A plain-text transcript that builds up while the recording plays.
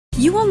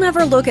You will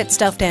never look at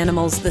stuffed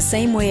animals the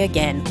same way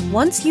again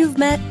once you've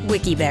met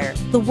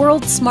WikiBear, the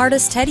world's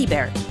smartest teddy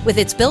bear, with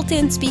its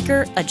built-in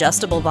speaker,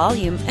 adjustable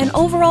volume, and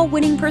overall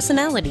winning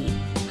personality.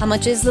 How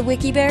much is the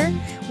WikiBear?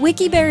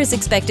 WikiBear is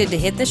expected to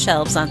hit the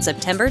shelves on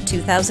September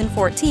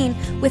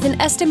 2014 with an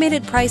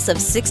estimated price of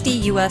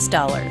 $60 US.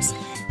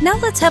 Now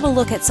let's have a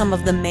look at some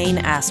of the main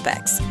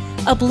aspects.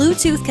 A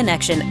Bluetooth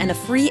connection and a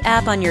free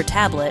app on your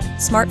tablet,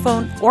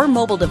 smartphone, or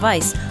mobile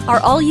device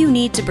are all you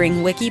need to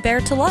bring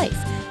WikiBear to life,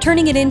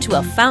 turning it into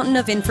a fountain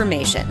of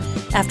information.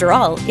 After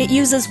all, it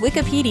uses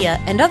Wikipedia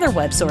and other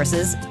web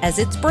sources as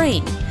its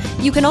brain.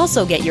 You can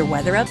also get your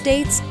weather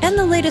updates and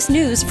the latest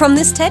news from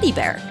this teddy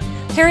bear.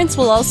 Parents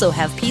will also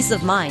have peace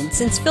of mind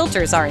since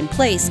filters are in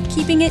place,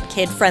 keeping it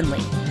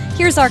kid-friendly.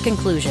 Here's our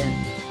conclusion.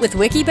 With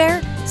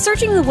WikiBear,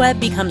 searching the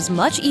web becomes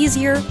much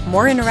easier,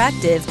 more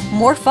interactive,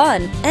 more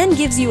fun, and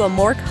gives you a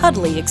more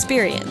cuddly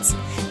experience.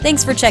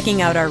 Thanks for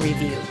checking out our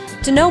review.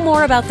 To know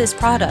more about this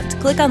product,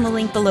 click on the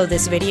link below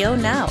this video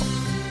now.